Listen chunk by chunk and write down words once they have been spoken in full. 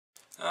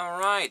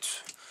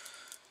Alright,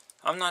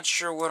 I'm not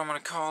sure what I'm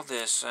going to call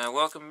this.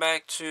 Welcome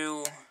back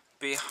to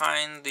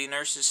Behind the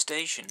Nurse's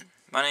Station.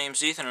 My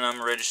name's Ethan and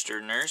I'm a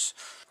registered nurse.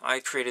 I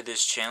created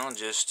this channel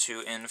just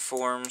to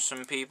inform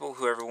some people,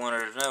 whoever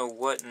wanted to know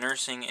what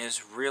nursing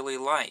is really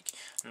like.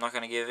 I'm not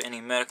going to give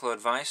any medical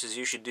advice as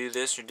you should do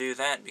this or do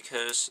that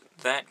because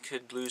that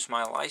could lose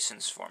my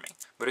license for me.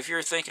 But if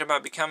you're thinking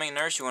about becoming a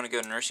nurse, you want to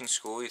go to nursing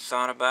school, you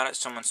thought about it,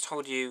 someone's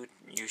told you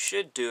you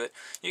should do it,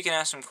 you can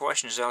ask some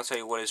questions. I'll tell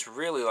you what it's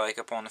really like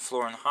up on the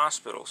floor in the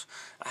hospitals.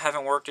 I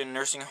haven't worked in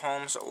nursing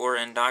homes or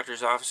in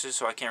doctors' offices,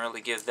 so I can't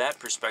really give that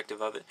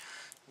perspective of it.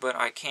 But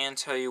I can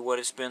tell you what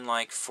it's been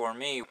like for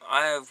me.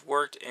 I have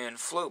worked in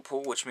float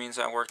pool, which means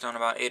I worked on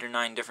about 8 or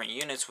 9 different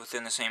units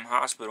within the same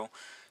hospital.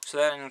 So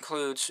that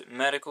includes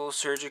medical,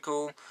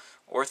 surgical,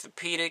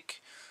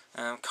 orthopedic,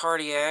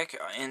 cardiac,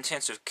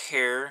 intensive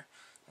care,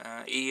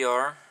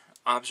 ER,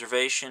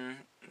 observation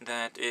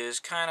that is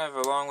kind of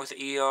along with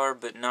ER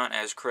but not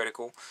as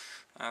critical.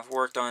 I've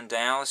worked on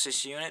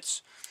dialysis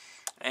units,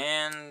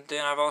 and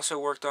then I've also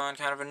worked on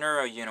kind of a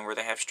neuro unit where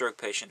they have stroke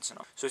patients and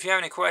all. So if you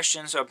have any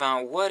questions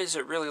about what is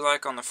it really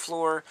like on the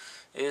floor,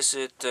 is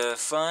it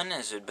fun,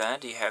 is it bad,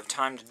 do you have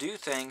time to do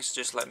things,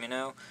 just let me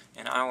know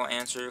and I will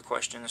answer your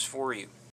questions for you.